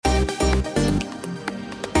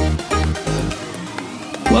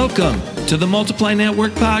Welcome to the Multiply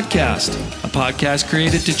Network Podcast, a podcast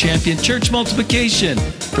created to champion church multiplication,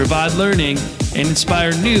 provide learning, and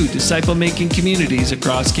inspire new disciple-making communities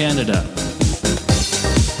across Canada.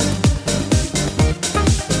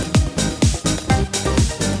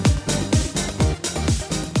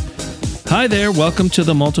 Hi there, welcome to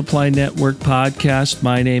the Multiply Network Podcast.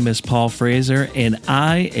 My name is Paul Fraser, and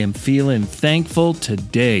I am feeling thankful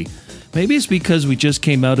today. Maybe it's because we just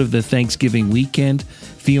came out of the Thanksgiving weekend,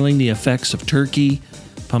 feeling the effects of turkey,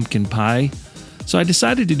 pumpkin pie. So I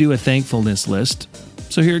decided to do a thankfulness list.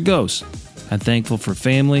 So here it goes. I'm thankful for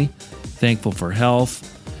family, thankful for health,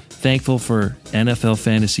 thankful for NFL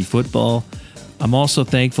fantasy football. I'm also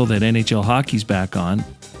thankful that NHL hockey's back on.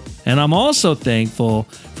 And I'm also thankful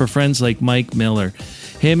for friends like Mike Miller.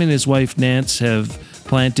 Him and his wife Nance have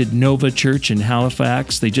planted Nova Church in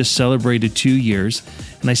Halifax. They just celebrated 2 years.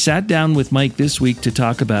 And I sat down with Mike this week to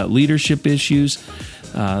talk about leadership issues,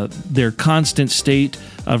 their constant state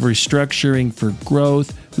of restructuring for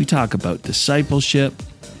growth. We talk about discipleship,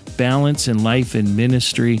 balance in life and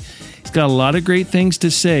ministry. He's got a lot of great things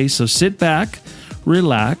to say, so sit back,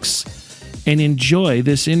 relax, and enjoy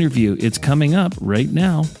this interview. It's coming up right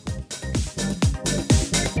now.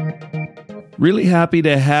 Really happy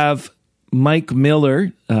to have Mike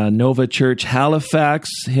Miller, Nova Church Halifax.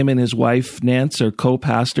 Him and his wife Nance are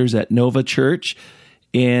co-pastors at Nova Church.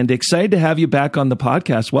 And excited to have you back on the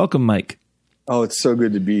podcast. Welcome, Mike. Oh, it's so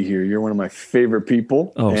good to be here. You're one of my favorite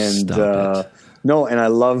people. Oh, and stop it. No, and I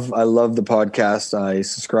love the podcast. I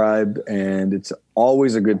subscribe, and it's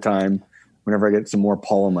always a good time whenever I get some more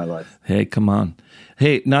Paul in my life. Hey, come on.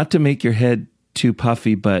 Hey, not to make your head too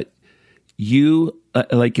puffy, but you,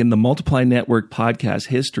 like in the Multiply Network podcast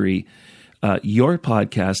history, your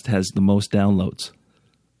podcast has the most downloads.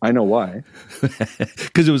 I know why.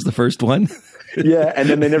 Because it was the first one. Yeah, and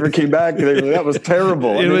then they never came back. That was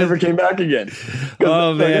terrible. And they never came back again.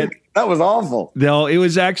 Oh, man. That was awful. No, it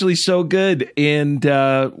was actually so good. And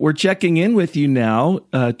we're checking in with you now,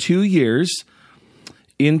 2 years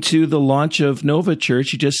into the launch of Nova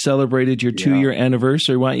Church. You just celebrated your 2-year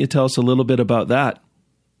anniversary. Why don't you tell us a little bit about that?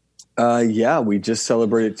 We just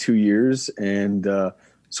celebrated 2 years. And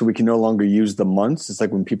so we can no longer use the months. It's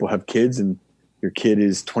like when people have kids and your kid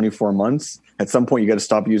is 24 months. At some point, you got to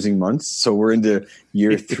stop using months. So we're into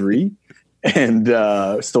year 3, and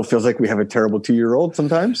still feels like we have a terrible 2-year-old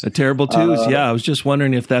sometimes. A terrible twos, yeah. I was just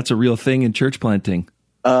wondering if that's a real thing in church planting.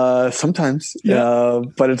 Sometimes,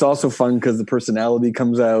 but it's also fun because the personality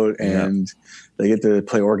comes out, and they get to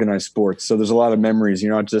play organized sports. So there's a lot of memories.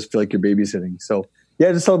 You're not just feel like you're babysitting. So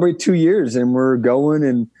to celebrate 2 years, and we're going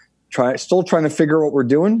and still trying to figure out what we're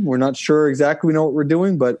doing. We're not sure exactly we know what we're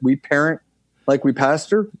doing, but we parent like we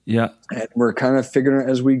pastor. Yeah. And we're kind of figuring it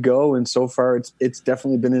as we go. And so far it's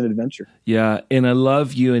definitely been an adventure. Yeah. And I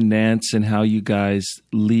love you and Nance and how you guys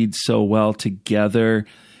lead so well together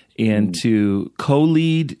and to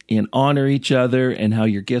co-lead and honor each other and how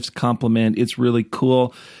your gifts complement. It's really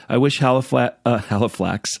cool. I wish Halifax. That's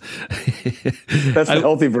the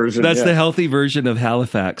healthy version. That's the healthy version of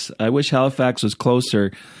Halifax. I wish Halifax was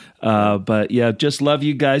closer. But yeah, just love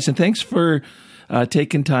you guys. And thanks for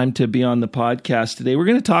taking time to be on the podcast today. We're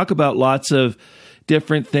going to talk about lots of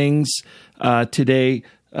different things today,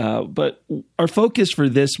 but our focus for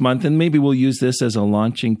this month, and maybe we'll use this as a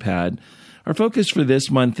launching pad, our focus for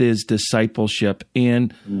this month is discipleship.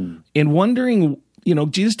 And in wondering,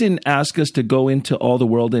 Jesus didn't ask us to go into all the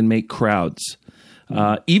world and make crowds.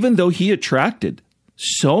 Even though he attracted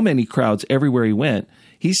so many crowds everywhere he went,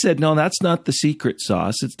 he said, no, that's not the secret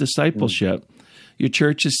sauce. It's discipleship. Your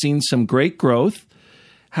church has seen some great growth.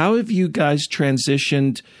 How have you guys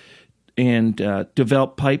transitioned and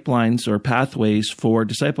developed pipelines or pathways for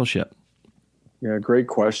discipleship? Yeah, great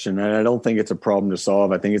question. And I don't think it's a problem to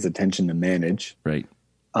solve. I think it's a tension to manage. Right.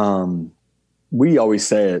 We always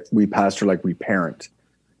say it, we pastor like we parent,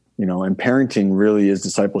 and parenting really is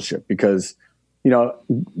discipleship because,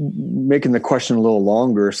 making the question a little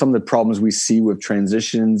longer, some of the problems we see with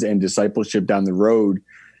transitions and discipleship down the road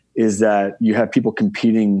is that you have people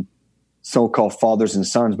competing, so-called fathers and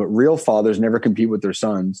sons, but real fathers never compete with their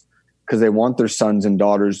sons because they want their sons and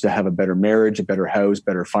daughters to have a better marriage, a better house,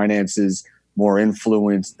 better finances, more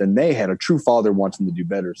influence than they had. A true father wants them to do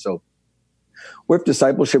better. So with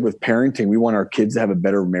discipleship, with parenting, we want our kids to have a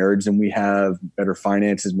better marriage than we have, better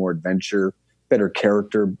finances, more adventure, better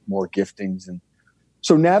character, more giftings. And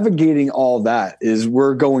so navigating all that is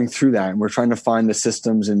we're going through that and we're trying to find the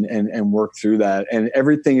systems and work through that. And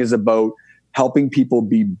everything is about helping people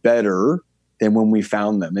be better than when we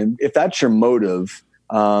found them. And if that's your motive,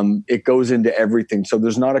 it goes into everything. So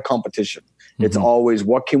there's not a competition. Mm-hmm. It's always,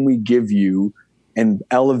 what can we give you and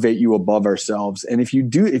elevate you above ourselves. And if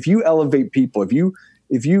you elevate people,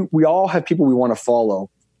 we all have people we want to follow.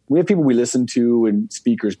 We have people we listen to and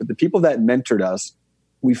speakers, but the people that mentored us,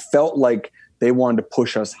 we felt like they wanted to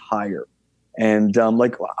push us higher. And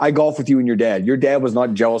like I golf with you and your dad. Your dad was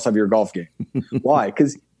not jealous of your golf game. Why?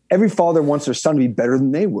 Because every father wants their son to be better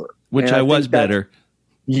than they were. Which I was better.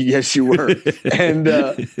 Yes, you were. And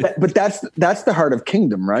but that's the heart of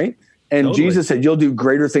kingdom, right? And totally. Jesus said, "You'll do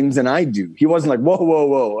greater things than I do." He wasn't like, "Whoa, whoa,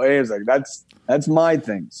 whoa." He was like, "That's my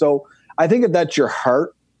thing." So I think if that's your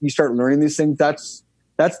heart, you start learning these things. That's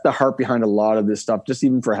the heart behind a lot of this stuff, just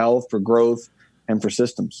even for health, for growth, and for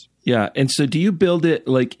systems. Yeah. And so, do you build it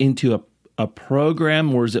like into a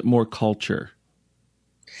program, or is it more culture?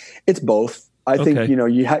 It's both. I think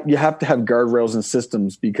you have to have guardrails and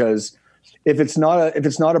systems, because if it's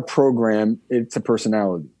not a program, it's a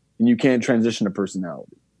personality, and you can't transition to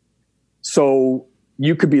personality. So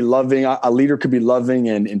you could be loving, a leader could be loving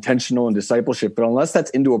and intentional in discipleship, but unless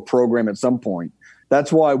that's into a program at some point,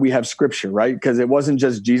 that's why we have scripture, right? Because it wasn't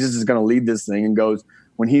just Jesus is going to lead this thing and goes,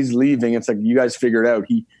 when he's leaving, it's like, you guys figure it out.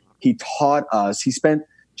 He taught us.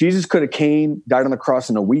 Jesus could have came, died on the cross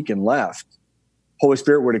in a week and left. Holy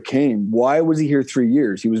Spirit would have came. Why was he here 3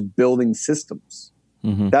 years? He was building systems.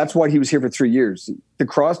 Mm-hmm. That's why he was here for 3 years. The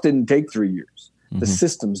cross didn't take 3 years. Mm-hmm. The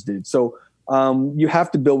systems did. So you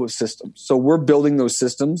have to build with systems. So we're building those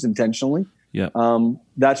systems intentionally. Yeah.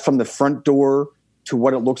 That's from the front door to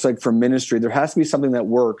what it looks like for ministry. There has to be something that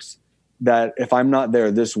works, that if I'm not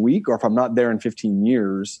there this week, or if I'm not there in 15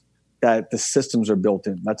 years, that the systems are built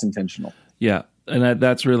in. That's intentional. Yeah. And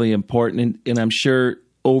that's really important. And I'm sure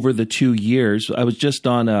over the 2 years, I was just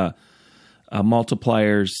on a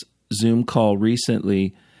Multipliers Zoom call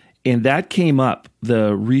recently, and that came up,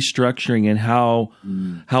 the restructuring and how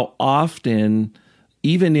often,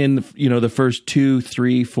 even in the first 2,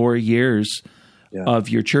 3, 4 years of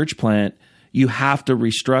your church plant, you have to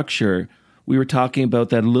restructure. We were talking about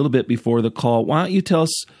that a little bit before the call. Why don't you tell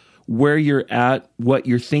us where you're at, what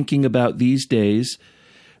you're thinking about these days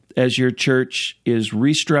as your church is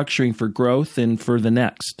restructuring for growth and for the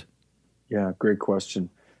next? Yeah, great question.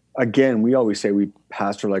 Again, we always say we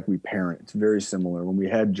pastor like we parent. It's very similar. When we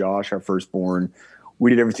had Josh, our firstborn, we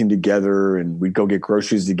did everything together, and we'd go get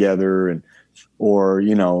groceries together.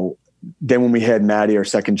 Then when we had Maddie, our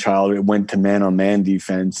second child, it went to man-on-man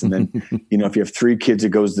defense. And then, if you have 3 kids, it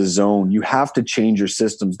goes to zone. You have to change your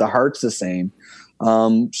systems. The heart's the same.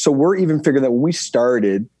 So we're even figuring that when we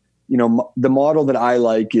started, the model that I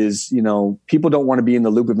like is, people don't want to be in the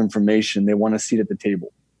loop of information. They want a seat at the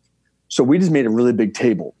table. So we just made a really big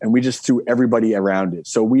table, and we just threw everybody around it.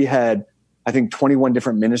 So we had, I think, 21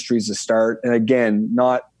 different ministries to start. And again,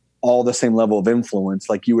 not all the same level of influence.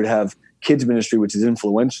 Like you would have kids ministry, which is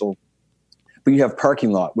influential, but you have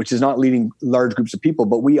parking lot, which is not leading large groups of people,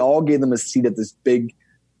 but we all gave them a seat at this big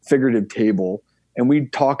figurative table. And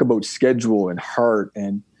we'd talk about schedule and heart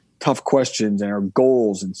and tough questions and our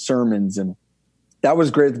goals and sermons. And that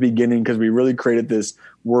was great at the beginning, because we really created this,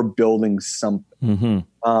 we're building something.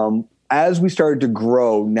 Mm-hmm. As we started to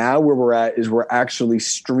grow, now where we're at is we're actually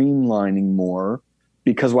streamlining more,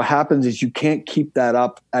 because what happens is you can't keep that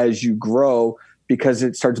up as you grow, because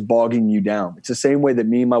it starts bogging you down. It's the same way that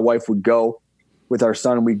me and my wife would go with our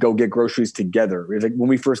son, and we'd go get groceries together. It was like when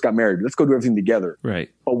we first got married, let's go do everything together. Right.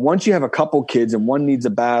 But once you have a couple kids and one needs a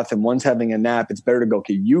bath and one's having a nap, it's better to go,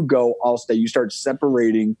 okay, you go, I'll stay. You start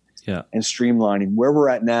separating and streamlining. Where we're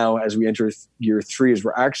at now as we enter year 3 is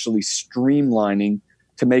we're actually streamlining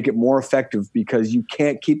to make it more effective, because you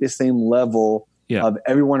can't keep the same level of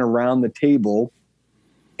everyone around the table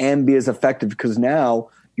and be as effective, because now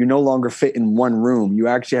you no longer fit in one room. You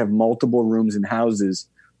actually have multiple rooms and houses.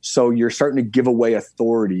 So you're starting to give away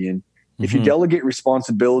authority. And if you delegate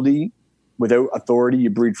responsibility without authority,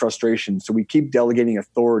 you breed frustration. So we keep delegating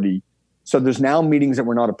authority. So there's now meetings that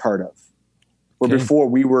we're not a part of. Where before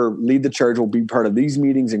we were lead the church, we'll be part of these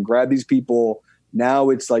meetings and grab these people. Now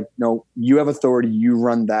it's like, no, you have authority, you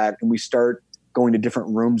run that. And we start going to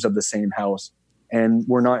different rooms of the same house, and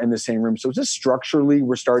we're not in the same room. So just structurally,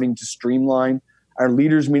 we're starting to streamline. Our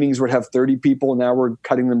leaders meetings would have 30 people. Now we're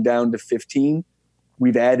cutting them down to 15.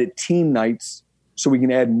 We've added team nights so we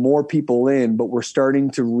can add more people in, but we're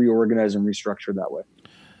starting to reorganize and restructure that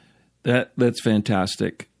way. That's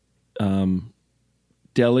fantastic.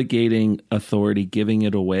 Delegating authority, giving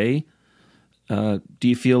it away. Do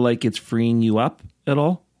you feel like it's freeing you up at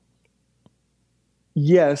all?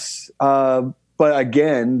 Yes. But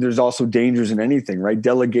again, there's also dangers in anything, right?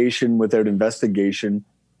 Delegation without investigation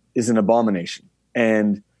is an abomination.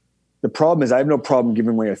 And the problem is I have no problem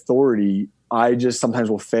giving away authority. I just sometimes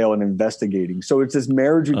will fail in investigating. So it's this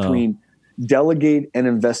marriage between delegate and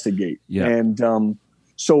investigate. Yeah. And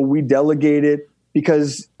so we delegate it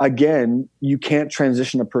because, again, you can't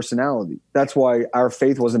transition a personality. That's why our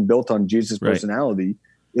faith wasn't built on Jesus' personality.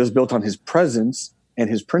 It was built on his presence and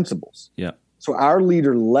his principles. Yeah. So our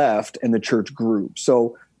leader left and the church grew.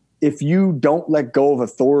 So if you don't let go of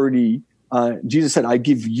authority, Jesus said, I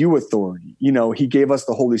give you authority. You know, he gave us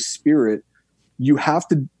the Holy Spirit. You have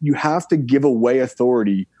to give away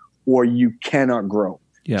authority or you cannot grow.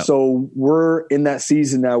 Yeah. So we're in that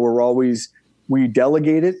season now where we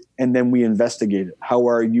delegate it and then we investigate it. How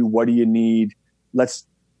are you? What do you need? Let's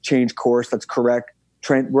change course. Let's correct.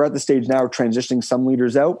 We're at the stage now of transitioning some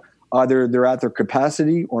leaders out. Either they're at their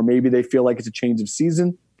capacity or maybe they feel like it's a change of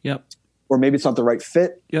season. Yep. Or maybe it's not the right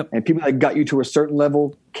fit. Yep. And people that got you to a certain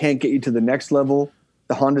level can't get you to the next level.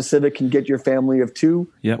 The Honda Civic can get your family of 2.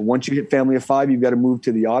 Yep. But once you hit family of 5, you've got to move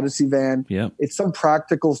to the Odyssey van. Yep. It's some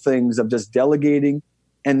practical things of just delegating.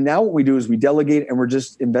 And now what we do is we delegate and we're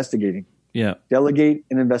just investigating. Yeah. Delegate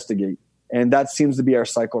and investigate. And that seems to be our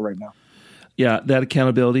cycle right now. Yeah. That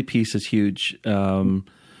accountability piece is huge.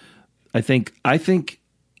 I think,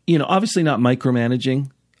 you know, obviously not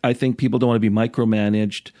micromanaging. I think people don't want to be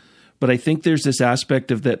micromanaged, but I think there's this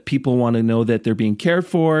aspect of that people want to know that they're being cared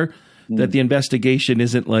for, that the investigation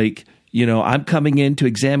isn't like, you know, I'm coming in to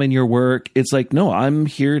examine your work. It's like, no, I'm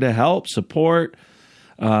here to help, support.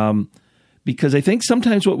 Because I think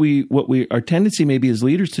sometimes our tendency maybe as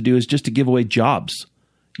leaders to do is just to give away jobs.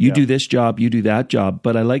 You do this job, you do that job.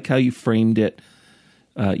 But I like how you framed it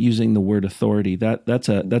using the word authority. That's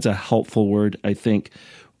a helpful word, I think.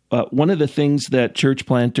 One of the things that church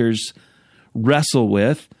planters wrestle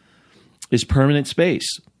with is permanent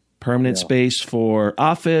space. Permanent space for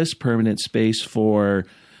office, permanent space for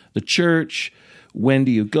the church. When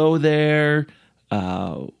do you go there?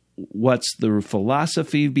 What's the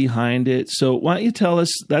philosophy behind it? So why don't you tell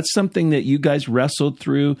us, that's something that you guys wrestled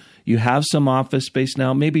through. You have some office space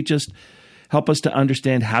now. Maybe just help us to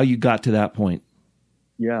understand how you got to that point.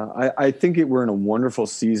 Yeah, I think we're in a wonderful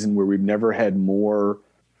season where we've never had more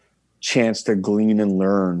chance to glean and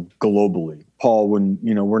learn globally. Paul, when,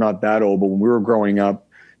 you know, we're not that old, but when we were growing up,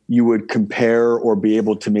 you would compare or be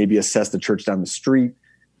able to maybe assess the church down the street.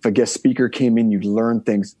 If a guest speaker came in, you'd learn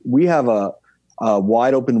things. We have a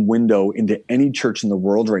wide open window into any church in the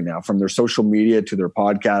world right now, from their social media to their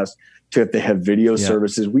podcast to if they have video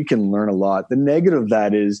services. We can learn a lot. The negative of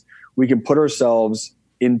that is we can put ourselves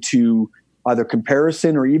into either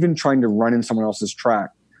comparison or even trying to run in someone else's track.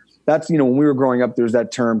 That's, you know, when we were growing up, there's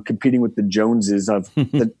that term competing with the Joneses of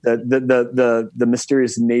the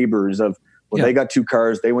mysterious neighbors of, well, they got 2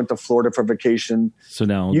 cars. They went to Florida for vacation. So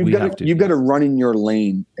now you've got to run in your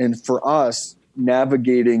lane. And for us,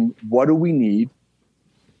 navigating what do we need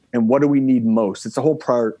and what do we need most? It's a whole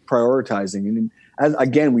prioritizing. And as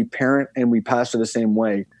again, we parent and we pastor the same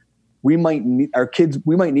way. We might need our kids.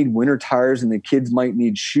 We might need winter tires, and the kids might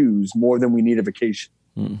need shoes more than we need a vacation.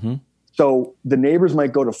 Mm-hmm. So the neighbors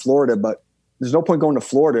might go to Florida, but there's no point going to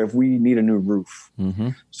Florida if we need a new roof. Mm-hmm.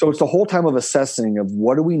 So it's the whole time of assessing of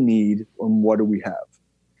what do we need and what do we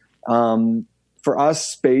have. For us,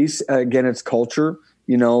 space, again, it's culture.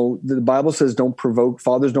 You know, the Bible says,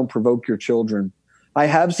 fathers don't provoke your children. I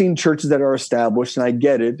have seen churches that are established, and I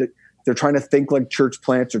get it. They're trying to think like church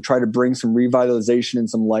plants or try to bring some revitalization and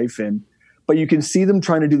some life in. But you can see them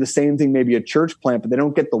trying to do the same thing, maybe a church plant, but they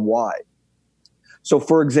don't get the why. So,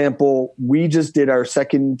 for example, we just did our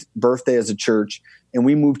 2nd birthday as a church, and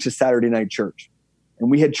we moved to Saturday night church. And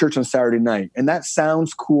we had church on Saturday night. And that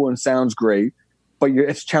sounds cool and sounds great, but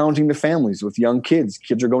it's challenging to families with young kids.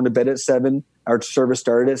 Kids are going to bed at 7. Our service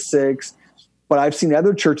started at 6. But I've seen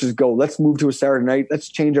other churches go, let's move to a Saturday night. Let's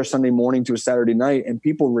change our Sunday morning to a Saturday night. And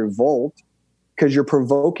people revolt because you're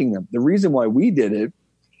provoking them. The reason why we did it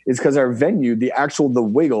is because our venue, the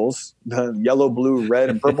Wiggles, the yellow, blue, red,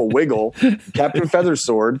 and purple Wiggle, Captain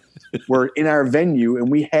Feathersword, were in our venue, and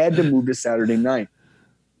we had to move to Saturday night.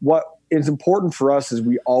 What is important for us is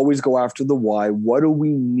we always go after the why. What do we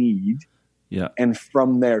need? Yeah. And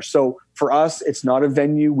from there. So for us, it's not a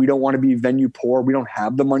venue. We don't want to be venue poor. We don't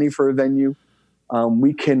have the money for a venue.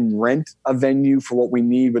 We can rent a venue for what we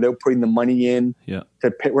need without putting the money in. Yeah.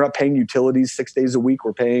 We're not paying utilities 6 days a week.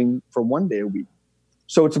 We're paying for 1 day a week.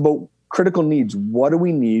 So it's about critical needs. What do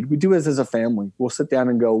we need? We do this as a family. We'll sit down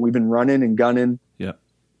and go, we've been running and gunning. Yeah.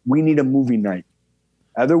 We need a movie night.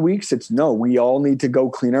 Other weeks, it's no, we all need to go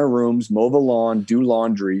clean our rooms, mow the lawn, do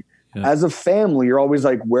laundry. Yeah. As a family, you're always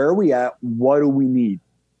like, where are we at? What do we need?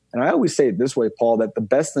 And I always say it this way, Paul, that the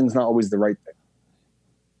best thing's not always the right thing.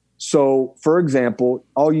 So, for example,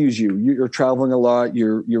 I'll use you. You're traveling a lot.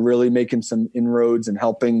 You're really making some inroads and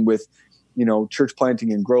helping with church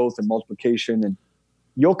planting and growth and multiplication. And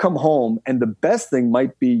you'll come home, and the best thing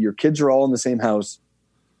might be your kids are all in the same house.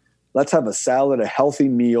 Let's have a salad, a healthy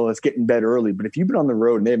meal. Let's get in bed early. But if you've been on the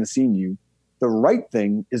road and they haven't seen you, the right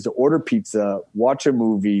thing is to order pizza, watch a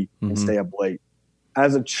movie, and stay up late.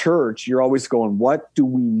 As a church, you're always going, what do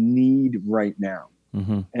we need right now?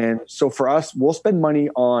 And so for us, we'll spend money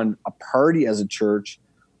on a party as a church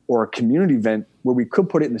or a community event where we could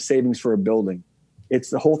put it in the savings for a building. It's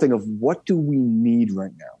the whole thing of what do we need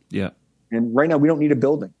right now? Yeah. And right now we don't need a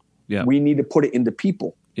building. Yeah. We need to put it into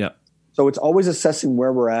people. Yeah. So it's always assessing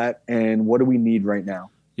where we're at and what do we need right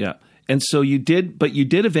now? Yeah. And so you did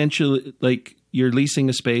eventually, like, you're leasing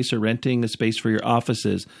a space or renting a space for your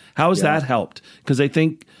offices. How has that helped? Because I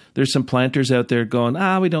think there's some planters out there going,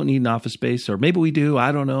 we don't need an office space, or maybe we do.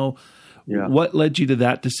 I don't know. Yeah. What led you to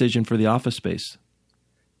that decision for the office space?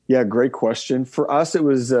 Yeah, great question. For us, it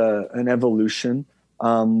was an evolution.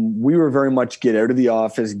 We were very much get out of the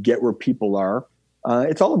office, get where people are.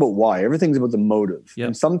 It's all about why. Everything's about the motive. Yep.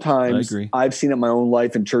 And sometimes I've seen it in my own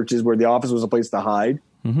life in churches where the office was a place to hide.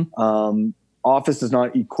 Office does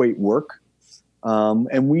not equate work.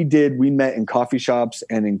 And we met in coffee shops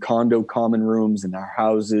and in condo common rooms in our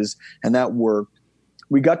houses, and that worked.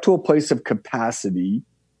 We got to a place of capacity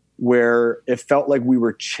where it felt like we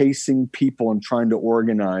were chasing people and trying to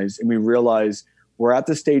organize. And we realized we're at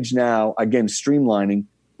the stage now, again, streamlining.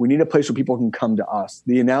 We need a place where people can come to us.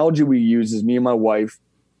 The analogy we use is me and my wife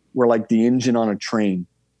were like the engine on a train.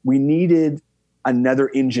 We needed another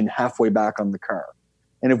engine halfway back on the car.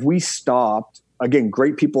 And if we stopped, again,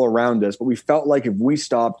 great people around us, but we felt like if we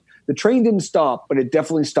stopped, the train didn't stop, but it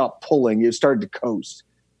definitely stopped pulling. It started to coast.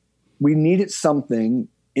 We needed something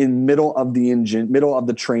in middle of the engine, middle of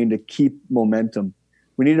the train to keep momentum.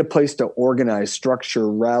 We needed a place to organize, structure,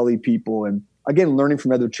 rally people, and again, learning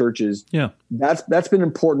from other churches. Yeah, that's been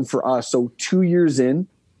important for us. So 2 years in,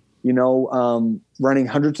 running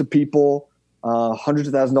hundreds of people, hundreds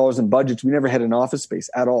of $1,000s in budgets, we never had an office space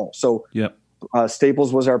at all. So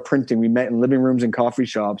Staples was our printing. We met in living rooms and coffee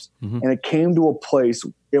shops, and it came to a place.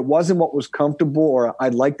 It wasn't what was comfortable or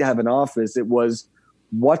I'd like to have an office. It was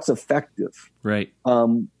what's effective, right?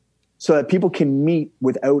 So that people can meet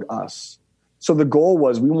without us. So the goal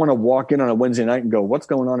was we want to walk in on a Wednesday night and go, what's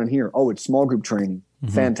going on in here? Oh, it's small group training.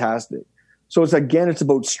 Fantastic. So it's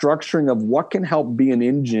about structuring of what can help be an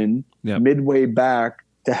engine midway back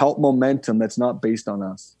to help momentum that's not based on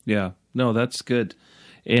us. Yeah, no, that's good.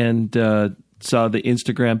 And saw the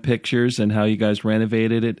Instagram pictures and how you guys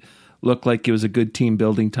renovated it. Looked like it was a good team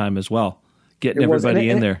building time as well, getting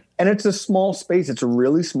everybody in there. And it's a small space. It's a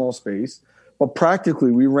really small space. But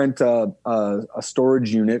practically, we rent a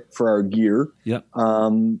storage unit for our gear. Yep.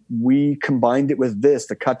 We combined it with this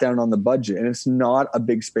to cut down on the budget. And it's not a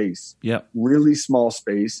big space. Yep. Really small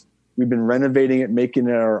space. We've been renovating it, making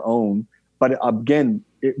it our own. But again,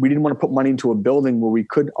 we didn't want to put money into a building where we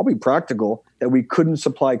could, I'll be practical, that we couldn't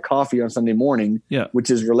supply coffee on Sunday morning,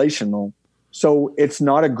 which is relational. So it's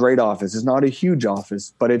not a great office. It's not a huge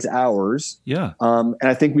office, but it's ours. Yeah. And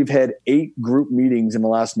I think we've had 8 group meetings in the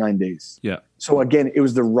last 9 days. Yeah. So again, it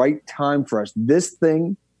was the right time for us.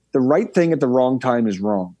 The right thing at the wrong time is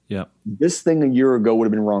wrong. Yeah. This thing a year ago would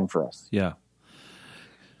have been wrong for us. Yeah.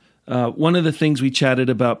 One of the things we chatted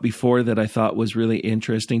about before that I thought was really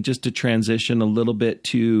interesting, just to transition a little bit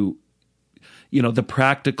to, the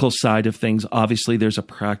practical side of things. Obviously, there's a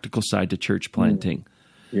practical side to church planting.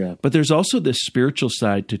 Yeah. But there's also this spiritual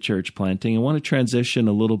side to church planting. I want to transition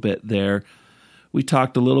a little bit there. We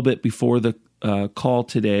talked a little bit before the call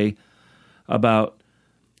today about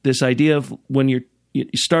this idea of when you're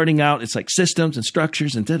starting out, it's like systems and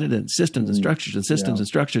structures and systems and structures and systems and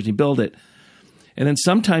structures. You build it. And then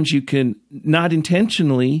sometimes you can not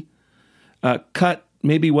intentionally cut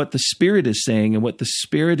maybe what the Spirit is saying and what the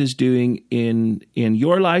Spirit is doing in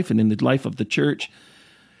your life and in the life of the church.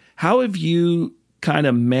 How have you kind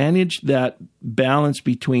of managed that balance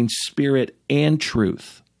between spirit and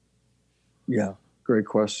truth? Yeah, great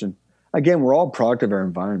question. Again, we're all a product of our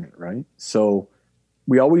environment, right? So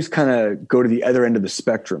we always kind of go to the other end of the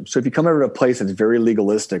spectrum. So if you come over to a place that's very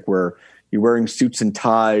legalistic where you're wearing suits and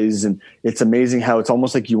ties, and it's amazing how it's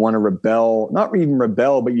almost like you want to rebel, not even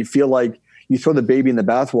rebel, but you feel like you throw the baby in the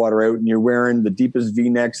bathwater out and you're wearing the deepest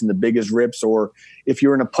V-necks and the biggest rips. Or if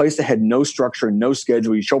you're in a place that had no structure and no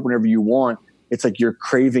schedule, you show up whenever you want, it's like you're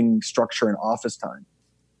craving structure and office time.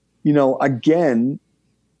 Again,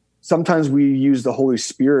 sometimes we use the Holy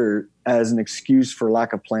Spirit as an excuse for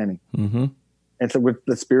lack of planning. And so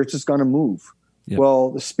the Spirit's just going to move. Yep.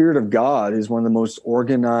 Well, the Spirit of God is one of the most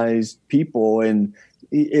organized people, and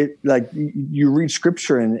it like you read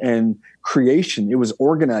scripture and creation, it was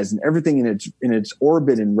organized and everything in its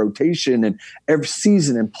orbit and rotation and every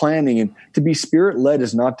season and planning. And to be spirit led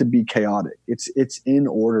is not to be chaotic. It's in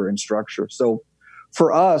order and structure. So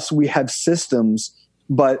for us, we have systems,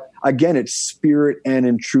 but again, it's spirit and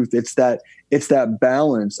in truth. It's that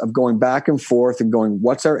balance of going back and forth and going,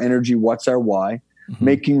 what's our energy? What's our why? Mm-hmm.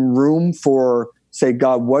 Making room for, say,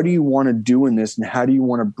 God, what do you want to do in this? And how do you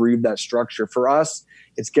want to breathe that structure? For us,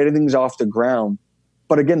 it's getting things off the ground.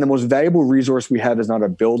 But again, the most valuable resource we have is not a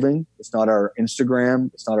building. It's not our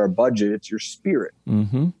Instagram. It's not our budget. It's your spirit.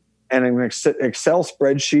 Mm-hmm. And an Excel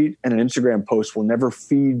spreadsheet and an Instagram post will never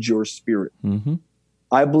feed your spirit. Mm-hmm.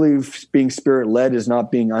 I believe being spirit led is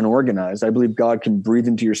not being unorganized. I believe God can breathe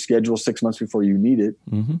into your schedule 6 months before you need it.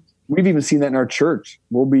 Mm-hmm. We've even seen that in our church.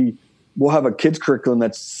 We'll have a kids curriculum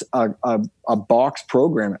that's a box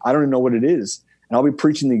program. I don't even know what it is. And I'll be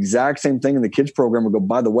preaching the exact same thing in the kids program. We'll go,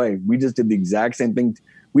 by the way, we just did the exact same thing.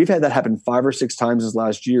 We've had that happen 5 or 6 times this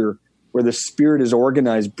last year where the spirit is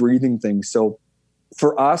organized, breathing things. So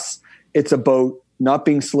for us, it's about not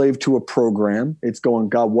being slave to a program. It's going,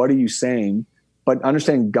 God, what are you saying? But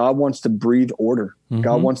understanding God wants to breathe order. Mm-hmm.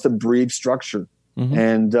 God wants to breathe structure, mm-hmm.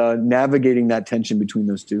 and navigating that tension between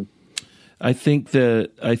those two. I think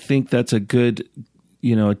that's a good,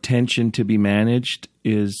 tension to be managed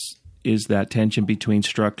is that tension between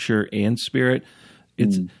structure and spirit.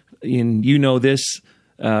 It's this,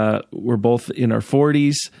 we're both in our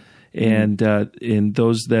 40s, and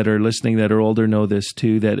those that are listening that are older know this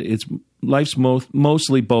too, that life's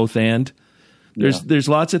mostly both and. There's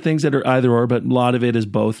lots of things that are either or, but a lot of it is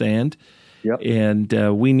both and. Yep.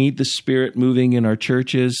 And we need the Spirit moving in our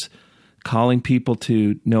churches, calling people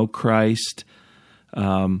to know Christ.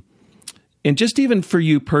 And just even for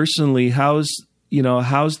you personally, how's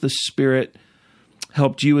the Spirit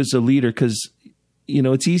helped you as a leader? Because,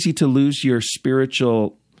 it's easy to lose your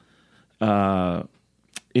spiritual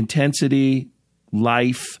intensity,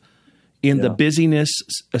 life in the busyness,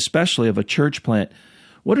 especially of a church plant.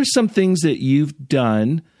 What are some things that you've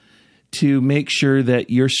done to make sure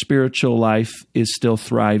that your spiritual life is still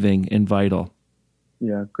thriving and vital?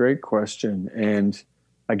 Yeah, great question. And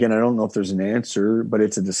again, I don't know if there's an answer, but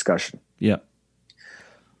it's a discussion. Yeah.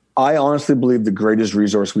 I honestly believe the greatest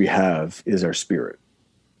resource we have is our spirit.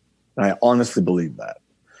 I honestly believe that.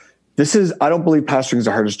 I don't believe pastoring is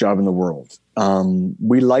the hardest job in the world.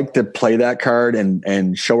 We like to play that card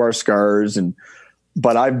and show our scars,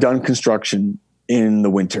 but I've done construction in the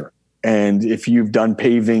winter. And if you've done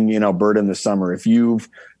paving in Alberta in the summer, if you've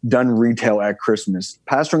done retail at Christmas,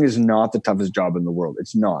 pastoring is not the toughest job in the world.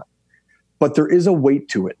 It's not. But there is a weight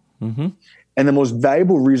to it. Mm-hmm. And the most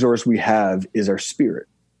valuable resource we have is our spirit.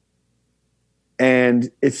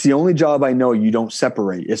 And it's the only job I know you don't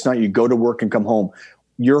separate. It's not you go to work and come home.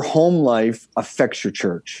 Your home life affects your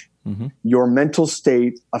church. Mm-hmm. Your mental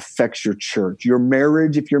state affects your church. Your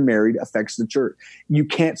marriage, if you're married, affects the church. You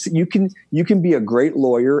can be a great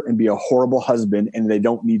lawyer and be a horrible husband, and they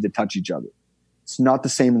don't need to touch each other. It's not the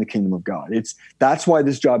same in the kingdom of God. That's why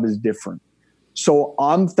this job is different. So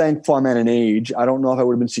I'm thankful I'm at an age. I don't know if I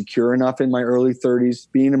would have been secure enough in my early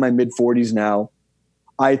 30s, being in my mid 40s now.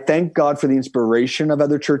 I thank God for the inspiration of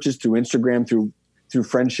other churches through Instagram, through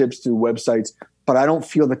friendships, through websites. But I don't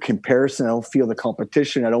feel the comparison. I don't feel the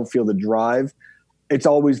competition. I don't feel the drive. It's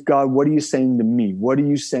always, God, what are you saying to me? What are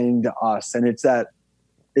you saying to us? And it's that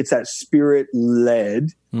spirit led.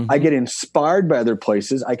 Mm-hmm. I get inspired by other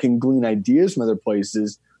places. I can glean ideas from other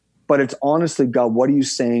places, but it's honestly, God, what are you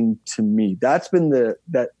saying to me? That's been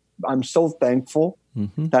that I'm so thankful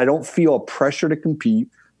that I don't feel a pressure to compete.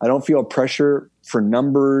 I don't feel a pressure for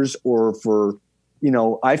numbers or for,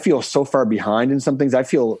 I feel so far behind in some things. I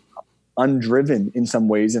feel undriven in some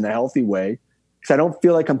ways in a healthy way because I don't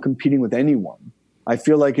feel like I'm competing with anyone. I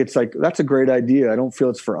feel like it's like, that's a great idea. I don't feel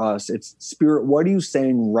it's for us. It's spirit. What are you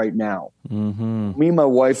saying right now? Mm-hmm. Me and my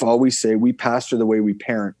wife always say we pastor the way we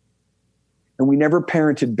parent, and we never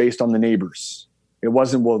parented based on the neighbors. It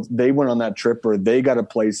wasn't, well, they went on that trip or they got a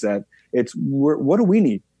place that what do we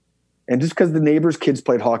need? And just because the neighbors' kids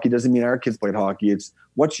played hockey doesn't mean our kids played hockey. It's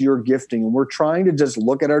what's your gifting? And we're trying to just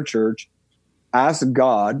look at our church, ask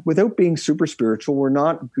God without being super spiritual. We're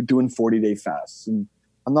not doing 40-day fasts. And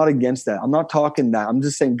I'm not against that. I'm not talking that. I'm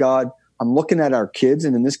just saying, God, I'm looking at our kids,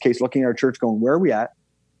 and in this case, looking at our church going, where are we at?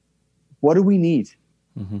 What do we need?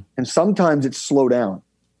 Mm-hmm. And sometimes it's slow down.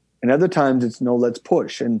 And other times it's no, let's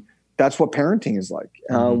push. And that's what parenting is like.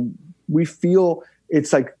 Mm-hmm. We feel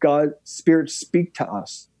it's like God, Spirit, speak to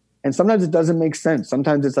us. And sometimes it doesn't make sense.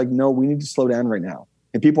 Sometimes it's like, no, we need to slow down right now.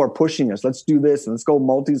 And people are pushing us. Let's do this. And let's go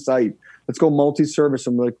multi-site. Let's go multi-service.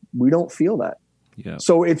 And we're like, we don't feel that. Yeah.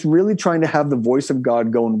 So it's really trying to have the voice of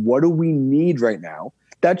God going, what do we need right now?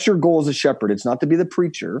 That's your goal as a shepherd. It's not to be the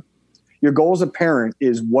preacher. Your goal as a parent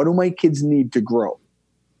is, what do my kids need to grow?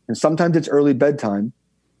 And sometimes it's early bedtime.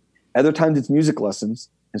 Other times it's music lessons.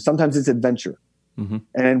 And sometimes it's adventure. Mm-hmm.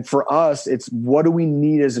 And for us, it's what do we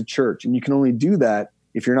need as a church? And you can only do that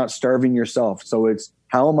if you're not starving yourself. So it's,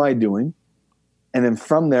 how am I doing? And then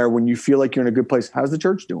from there, when you feel like you're in a good place, how's the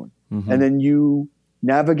church doing? Mm-hmm. And then you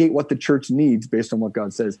navigate what the church needs based on what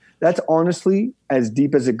God says. That's honestly as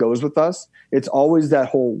deep as it goes with us. It's always that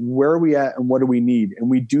whole, where are we at and what do we need? And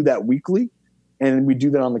we do that weekly, and we do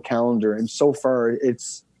that on the calendar. And so far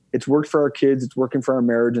it's worked for our kids. It's working for our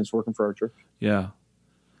marriage. And it's working for our church. Yeah.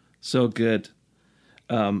 So good.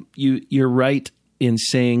 You're right in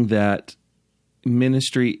saying that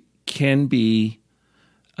ministry can be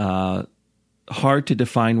hard to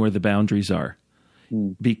define where the boundaries are,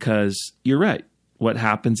 because you're right. What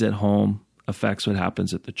happens at home affects what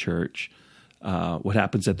happens at the church. What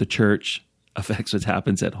happens at the church affects what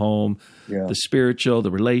happens at home. Yeah. The spiritual,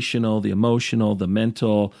 the relational, the emotional, the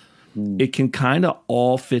mental. It can kind of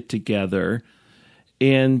all fit together.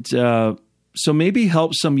 And so maybe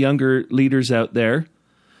help some younger leaders out there,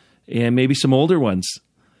 and maybe some older ones,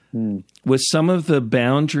 with some of the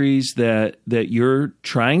boundaries that you're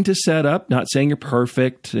trying to set up. Not saying you're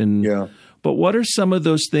perfect, but what are some of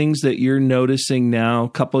those things that you're noticing now, a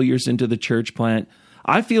couple years into the church plant?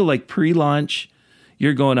 I feel like pre-launch,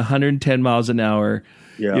 you're going 110 miles an hour,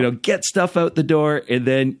 get stuff out the door, and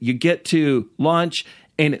then you get to launch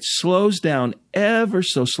and it slows down ever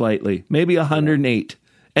so slightly, maybe 108,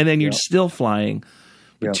 and then you're still flying.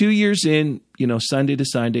 But 2 years in, Sunday to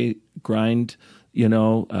Sunday, grind,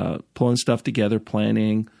 pulling stuff together,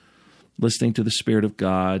 planning, listening to the Spirit of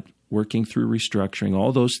God, working through restructuring,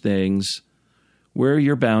 all those things. Where are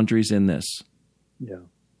your boundaries in this? Yeah.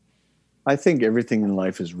 I think everything in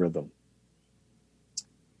life is rhythm.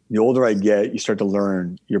 The older I get, you start to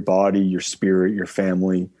learn your body, your spirit, your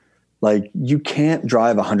family. Like, you can't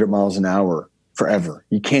drive 100 miles an hour forever.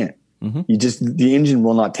 You can't. Mm-hmm. The engine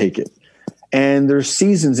will not take it. And there's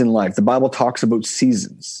seasons in life. The Bible talks about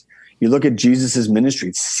seasons. You look at Jesus's ministry,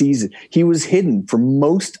 it's season. He was hidden for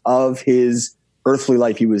most of his earthly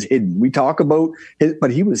life. He was hidden. We talk about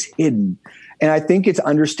but he was hidden. And I think it's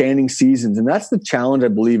understanding seasons. And that's the challenge, I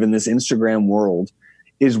believe, in this Instagram world,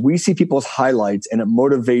 is we see people's highlights and it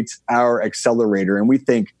motivates our accelerator. And we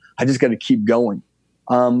think, I just got to keep going.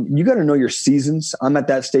 You got to know your seasons. I'm at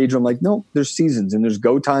that stage where I'm like, no, there's seasons, and there's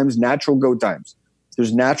go times, natural go times.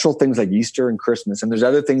 There's natural things like Easter and Christmas, and there's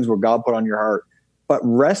other things where God put on your heart. But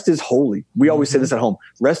rest is holy. We always say this at home.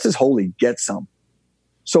 Rest is holy. Get some.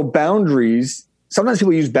 So boundaries, sometimes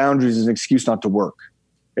people use boundaries as an excuse not to work.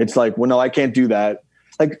 It's like, well, no, I can't do that.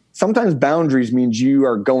 Like, sometimes boundaries means you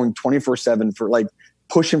are going 24/7 for, like,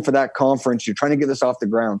 pushing for that conference. You're trying to get this off the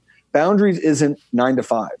ground. Boundaries isn't 9 to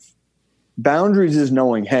 5. Boundaries is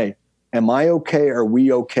knowing, hey, am I okay? Are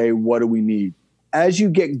we okay? What do we need? As you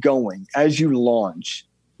get going, as you launch,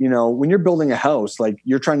 when you're building a house, like,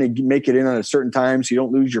 you're trying to make it in on a certain time so you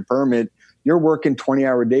don't lose your permit. You're working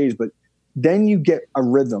 20-hour days, but then you get a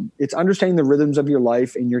rhythm. It's understanding the rhythms of your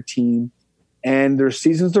life and your team. And there's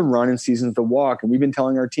seasons to run and seasons to walk. And we've been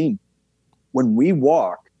telling our team, when we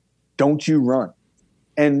walk, don't you run.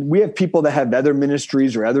 And we have people that have other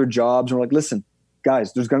ministries or other jobs. And we're like, listen,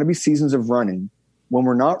 guys, there's going to be seasons of running. When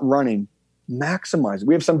we're not running, maximize.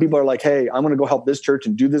 We have some people are like, hey, I'm going to go help this church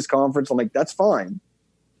and do this conference. I'm like, that's fine.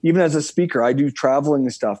 Even as a speaker, I do traveling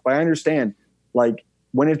and stuff. But I understand, like,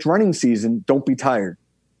 when it's running season, don't be tired.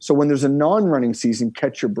 So when there's a non-running season,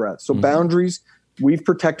 catch your breath. So boundaries, we've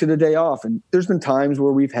protected a day off. And there's been times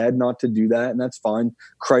where we've had not to do that, and that's fine.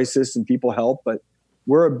 Crisis and people help. But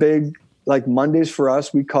we're a big, like, Mondays for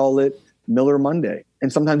us, we call it Miller Monday.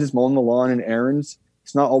 And sometimes it's mowing the lawn and errands.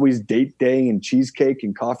 It's not always date day and cheesecake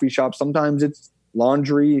and coffee shop. Sometimes it's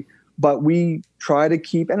laundry. But we try to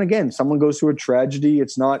keep, and again, someone goes through a tragedy.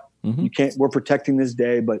 It's not, we're protecting this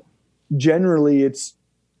day. But generally it's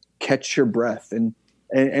catch your breath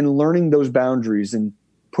and learning those boundaries and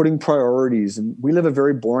putting priorities. And we live a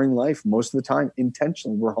very boring life most of the time,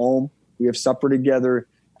 intentionally. We're home, we have supper together,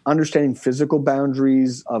 understanding physical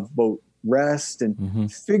boundaries of both rest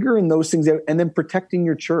and figuring those things out, and then protecting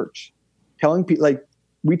your church. Telling people, like,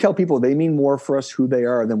 we tell people they mean more for us who they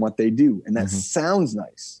are than what they do. And that sounds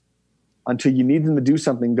nice until you need them to do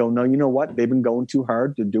something. Go, no, you know what? They've been going too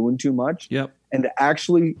hard. They're doing too much. Yep. And to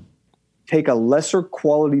actually take a lesser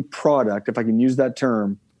quality product, if I can use that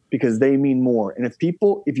term, because they mean more. And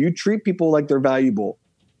if you treat people like they're valuable,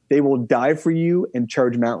 they will die for you and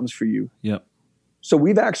charge mountains for you. Yep. So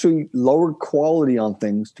we've actually lowered quality on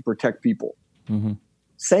things to protect people.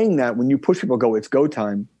 Saying that, when you push people, go, it's go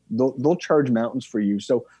time, they'll charge mountains for you.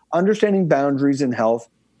 So understanding boundaries in health.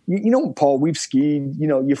 You know, Paul, we've skied, you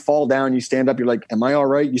know, you fall down, you stand up, you're like, am I all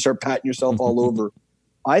right? You start patting yourself all over.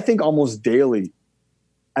 I think almost daily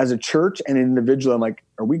as a church and an individual, I'm like,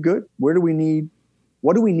 are we good? What do we need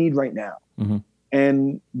right now?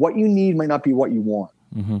 And what you need might not be what you want.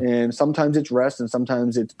 And sometimes it's rest and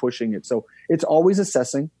sometimes it's pushing it. So it's always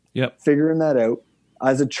assessing, figuring that out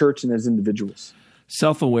as a church and as individuals.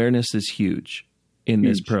 Self-awareness is huge in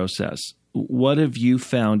this process. What have you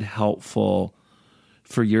found helpful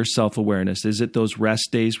for your self-awareness? Is it those rest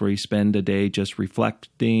days where you spend a day just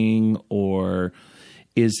reflecting, or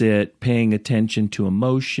is it paying attention to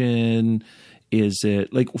emotion? Is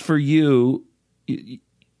it like for you, you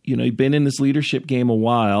know, you've been in this leadership game a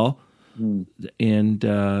while and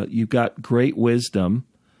you've got great wisdom.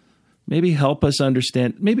 Maybe help us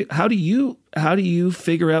understand, maybe how do you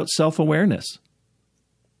figure out self-awareness?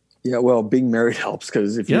 Yeah, well, being married helps,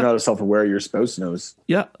 because if you're not self-aware, your spouse knows.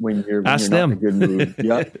 When you're not in a good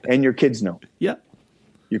mood. And your kids know.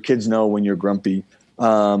 Your kids know when you're grumpy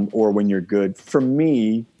or when you're good. For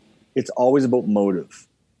me, it's always about motive.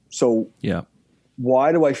 So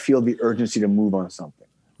why do I feel the urgency to move on something?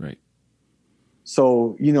 Right.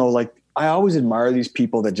 So, you know, like I always admire these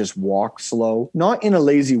people that just walk slow, not in a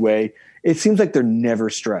lazy way. It seems like they're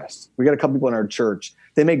never stressed. We got a couple people in our church.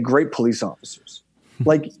 They make great police officers.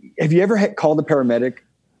 Like, have you ever called a paramedic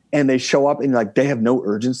and they show up and like they have no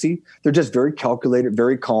urgency? They're just very calculated,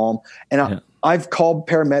 very calm. And I've called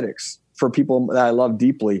paramedics for people that I love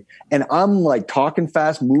deeply, and I'm like talking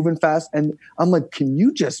fast, moving fast, and I'm like, can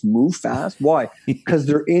you just move fast? Why? Because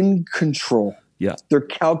they're in control. They're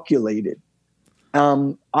calculated.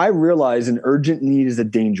 I realize an urgent need is a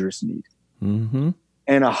dangerous need, and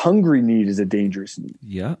a hungry need is a dangerous need.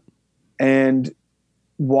 And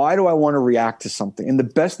why do I want to react to something? And the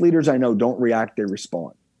best leaders I know don't react, they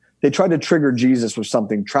respond. They tried to trigger Jesus with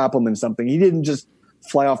something, trap him in something. He didn't just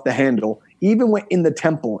fly off the handle. Even when in the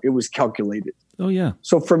temple, it was calculated.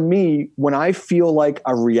 So for me, when I feel like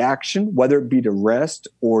a reaction, whether it be to rest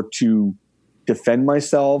or to defend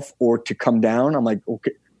myself or to come down, I'm like,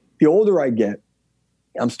 okay, the older I get,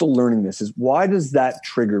 I'm still learning this, is why does that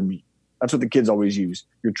trigger me? That's what the kids always use.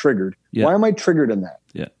 You're triggered. Why am I triggered in that?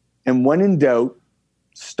 And when in doubt,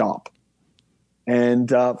 stop.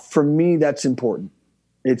 And for me, that's important.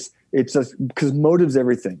 It's because motive's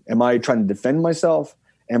everything. Am I trying to defend myself?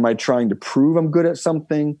 Am I trying to prove I'm good at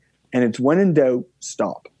something? And it's when in doubt,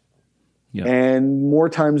 stop. And more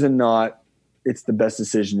times than not, it's the best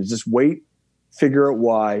decision. Is just wait, figure out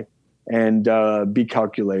why, and be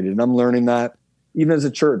calculated. And I'm learning that even as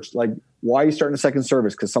a church. Like, why are you starting a second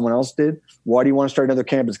service? Because someone else did. Why do you want to start another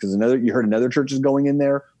campus? Because you heard another church is going in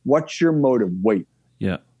there. What's your motive? Wait.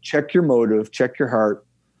 Check your motive, check your heart.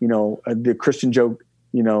 You know, the Christian joke,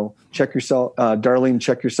 you know, check yourself, Darlene,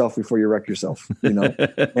 check yourself before you wreck yourself, you know,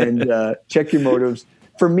 and check your motives.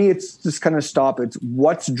 For me, it's just kind of stop. It's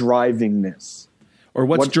what's driving this, or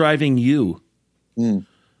what's driving you,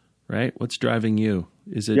 right? What's driving you?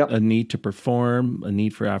 Is it a need to perform, a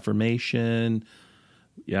need for affirmation?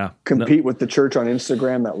 Compete with the church on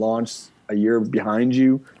Instagram that launched a year behind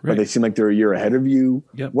you, but they seem like they're a year ahead of you.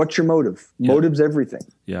 What's your motive? Motive's everything.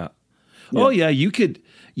 Oh yeah. You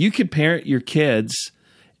could parent your kids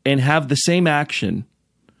and have the same action,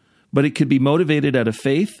 but it could be motivated out of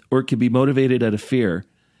faith or it could be motivated out of fear.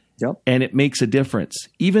 And it makes a difference.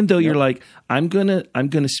 Even though you're like, I'm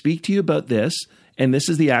gonna speak to you about this, and this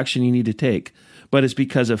is the action you need to take. But it's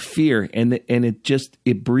because of fear, and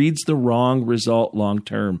it breeds the wrong result long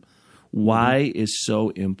term. Why is so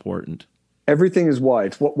important. Everything is why.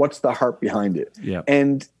 It's what's the heart behind it.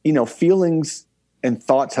 And, you know, feelings and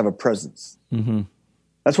thoughts have a presence.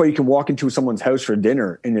 That's why you can walk into someone's house for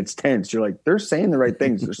dinner and it's tense. You're like, they're saying the right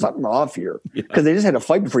things. There's something off here, because they just had a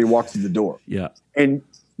fight before you walked through the door. And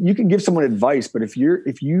you can give someone advice, but if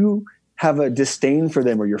you have a disdain for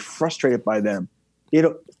them or you're frustrated by them,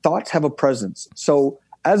 thoughts have a presence. So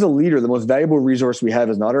as a leader, the most valuable resource we have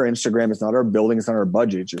is not our Instagram, it's not our building, it's not our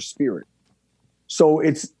budget, it's your spirit. So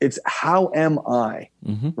it's how am I,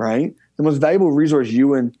 right? The most valuable resource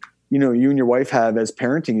you and your wife have as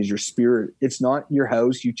parenting is your spirit. It's not your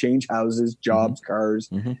house. You change houses, jobs, cars.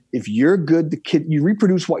 If you're good, the kid, you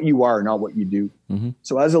reproduce what you are, not what you do.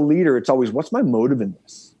 So as a leader, it's always, what's my motive in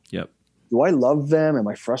this? Do I love them? Am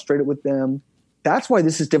I frustrated with them? That's why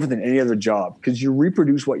this is different than any other job, because you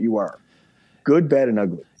reproduce what you are, good, bad, and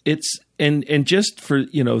ugly. It's and just for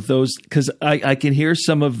those, because I can hear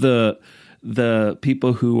some of the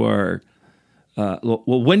people who are,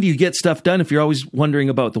 well, when do you get stuff done? If you're always wondering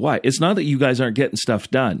about the why, it's not that you guys aren't getting stuff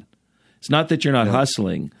done. It's not that you're not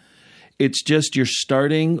hustling. It's just you're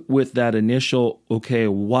starting with that initial, okay,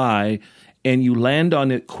 why, and you land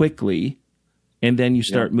on it quickly, and then you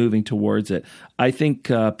start moving towards it. I think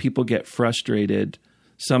people get frustrated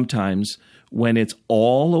sometimes when it's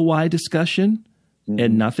all a why discussion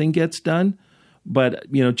and nothing gets done.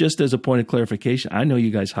 But, just as a point of clarification, I know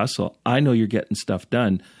you guys hustle. I know you're getting stuff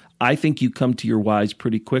done. I think you come to your whys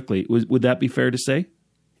pretty quickly. Would that be fair to say?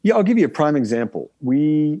 Yeah, I'll give you a prime example.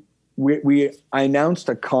 I announced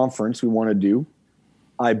a conference we want to do.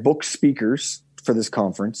 I booked speakers for this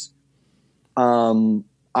conference.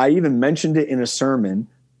 I even mentioned it in a sermon.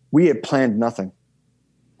 We had planned nothing.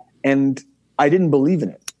 And I didn't believe in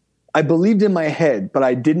it. I believed in my head, but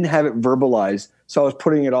I didn't have it verbalized. So I was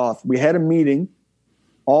putting it off. We had a meeting.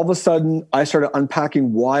 All of a sudden, I started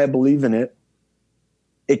unpacking why I believe in it.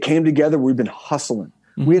 It came together. We've been hustling.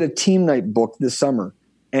 Mm-hmm. We had a team night booked this summer,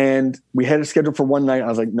 and we had it scheduled for one night. I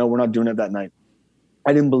was like, no, we're not doing it that night.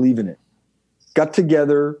 I didn't believe in it. Got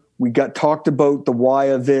together. We talked about the why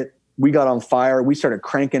of it. We got on fire. We started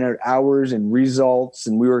cranking out hours and results,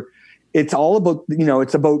 and it's all about,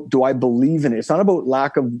 it's about, do I believe in it? It's not about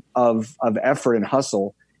lack of effort and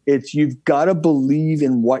hustle. It's, you've got to believe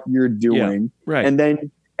in what you're doing. Yeah, right.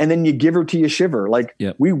 And then you give her till you shiver. Like,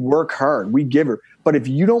 we work hard, we give her. But if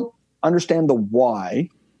you don't understand the why,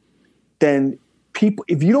 then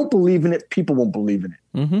if you don't believe in it, people won't believe in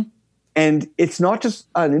it. Mm-hmm. And it's not just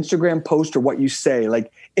an Instagram post or what you say.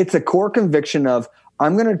 Like, it's a core conviction of,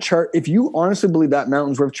 I'm going to charge. If you honestly believe that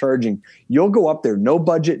mountain's worth charging, you'll go up there, no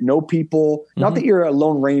budget, no people. Mm-hmm. Not that you're a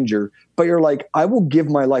lone ranger, but you're like, I will give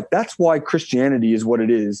my life. That's why Christianity is what it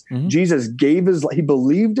is. Mm-hmm. Jesus gave he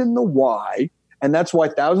believed in the why. And that's why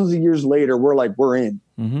thousands of years later, we're in.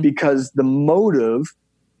 Mm-hmm. Because the motive,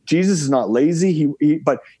 Jesus is not lazy.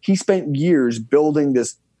 But he spent years building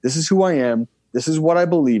this. This is who I am. This is what I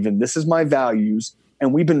believe in. This is my values.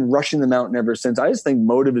 And we've been rushing them out ever since. I just think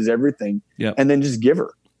motive is everything. Yep. And then just give her.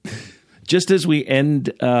 Just as we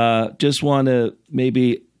end, just want to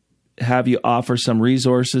maybe have you offer some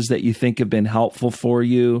resources that you think have been helpful for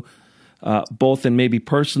you, both in maybe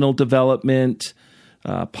personal development,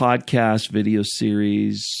 podcast, video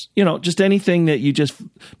series, just anything that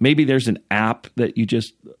maybe there's an app that you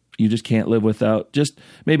just can't live without. Just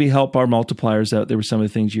maybe help our multipliers out. There were some of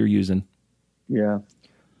the things you're using. Yeah.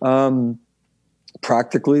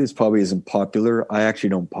 Practically, this probably isn't popular. I actually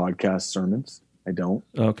don't podcast sermons. I don't.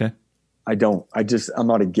 Okay. I don't. I'm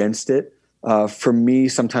not against it. For me,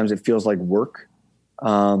 sometimes it feels like work.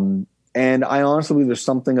 And I honestly believe there's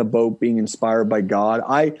something about being inspired by God.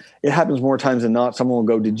 It happens more times than not. Someone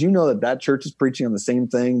will go, did you know that church is preaching on the same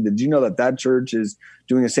thing? Did you know that church is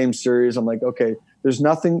doing the same series? I'm like, okay, there's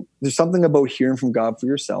something about hearing from God for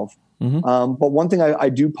yourself. Mm-hmm. But one thing I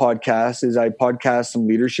do podcast is I podcast some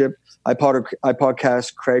leadership. I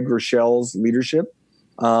podcast Craig Rochelle's leadership.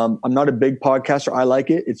 I'm not a big podcaster. I like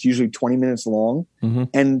it. It's usually 20 minutes long. Mm-hmm.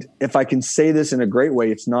 And if I can say this in a great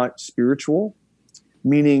way, it's not spiritual,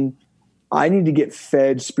 meaning I need to get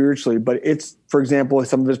fed spiritually. But it's, for example,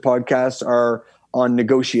 some of his podcasts are on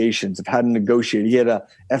negotiations, of how to negotiate. He had a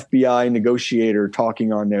FBI negotiator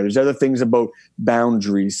talking on there. There's other things about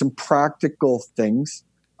boundaries, some practical things,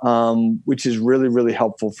 which is really, really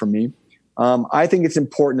helpful for me. I think it's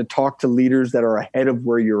important to talk to leaders that are ahead of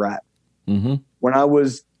where you're at. Mm-hmm. When I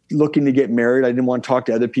was looking to get married, I didn't want to talk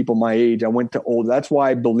to other people my age. I went to older. That's why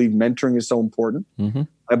I believe mentoring is so important. Mm-hmm.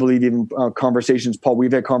 I believe even conversations, Paul,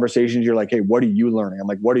 we've had conversations. You're like, hey, what are you learning? I'm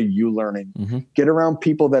like, what are you learning? Mm-hmm. Get around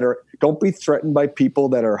people don't be threatened by people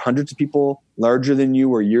that are hundreds of people larger than you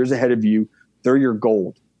or years ahead of you. They're your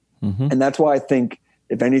gold. Mm-hmm. And that's why I think,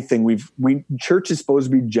 if anything, church is supposed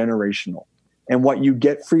to be generational. And what you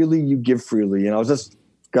get freely, you give freely. And I was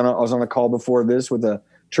on a call before this with a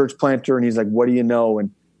church planter, and he's like, what do you know?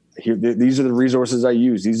 And these are the resources I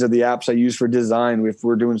use. These are the apps I use for design if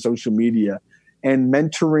we're doing social media. And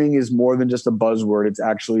mentoring is more than just a buzzword. It's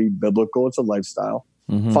actually biblical. It's a lifestyle.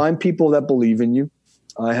 Mm-hmm. Find people that believe in you.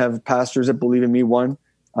 I have pastors that believe in me. One,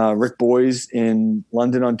 Rick Boys in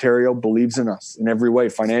London, Ontario, believes in us in every way,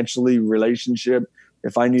 financially, relationship.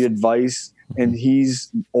 If I need advice, and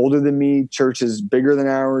he's older than me, church is bigger than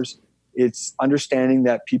ours. It's understanding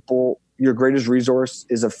that your greatest resource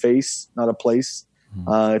is a face, not a place.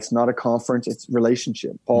 Mm-hmm. It's not a conference, it's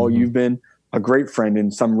relationship. Paul, mm-hmm. You've been a great friend in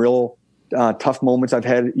some real tough moments I've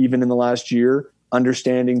had even in the last year,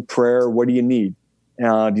 understanding prayer. What do you need?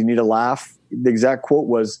 Do you need a laugh? The exact quote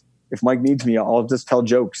was, if Mike needs me, I'll just tell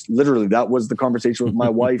jokes. Literally, that was the conversation with my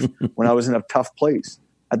wife when I was in a tough place.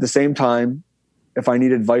 At the same time, if I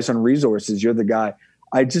need advice on resources, you're the guy.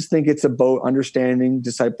 I just think it's about understanding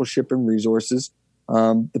discipleship and resources.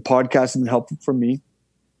 The podcast has been helpful for me.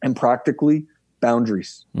 And practically,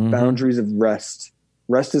 boundaries, boundaries of rest.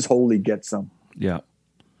 Rest is holy, get some. Yeah.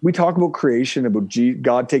 We talk about creation, about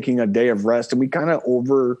God taking a day of rest, and we kind of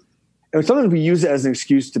and sometimes we use it as an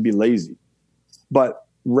excuse to be lazy. But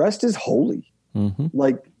rest is holy.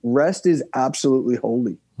 Like, rest is absolutely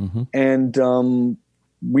holy. And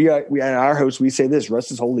we at our house, we say this: rest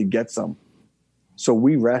is holy, get some. So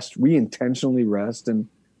we rest, we intentionally rest. And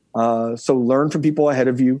so learn from people ahead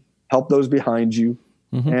of you, help those behind you.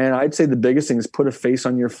 And I'd say the biggest thing is put a face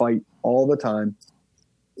on your fight all the time.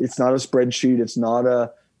 It's not a spreadsheet. It's not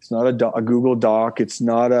a Google Doc. It's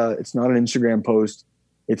not an Instagram post.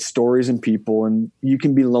 It's stories and people. And you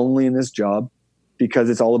can be lonely in this job because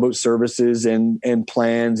it's all about services and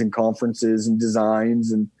plans and conferences and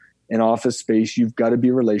designs and office space. You've got to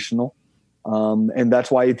be relational. And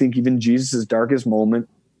that's why I think even Jesus' darkest moment,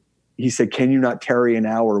 he said, "Can you not tarry an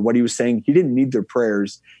hour?" What he was saying, he didn't need their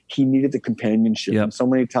prayers. He needed the companionship. And so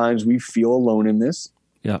many times we feel alone in this.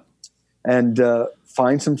 And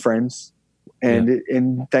find some friends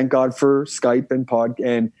and thank God for Skype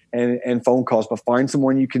and and phone calls, but find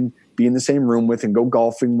someone you can be in the same room with and go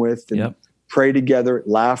golfing with and pray together,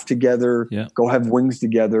 laugh together, go have wings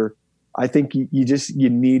together. I think you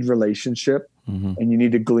need relationship and you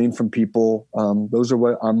need to glean from people. Those are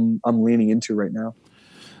what I'm leaning into right now.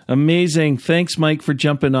 Amazing. Thanks, Mike, for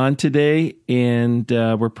jumping on today. And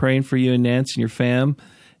we're praying for you and Nance and your fam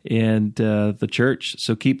and the church.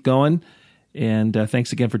 So keep going. And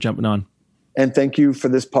thanks again for jumping on. And thank you for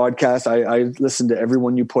this podcast. I listen to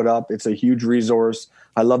everyone you put up. It's a huge resource.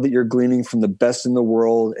 I love that you're gleaning from the best in the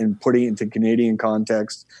world and putting it into Canadian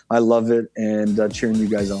context. I love it and cheering you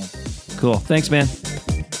guys on. Cool. Thanks, man.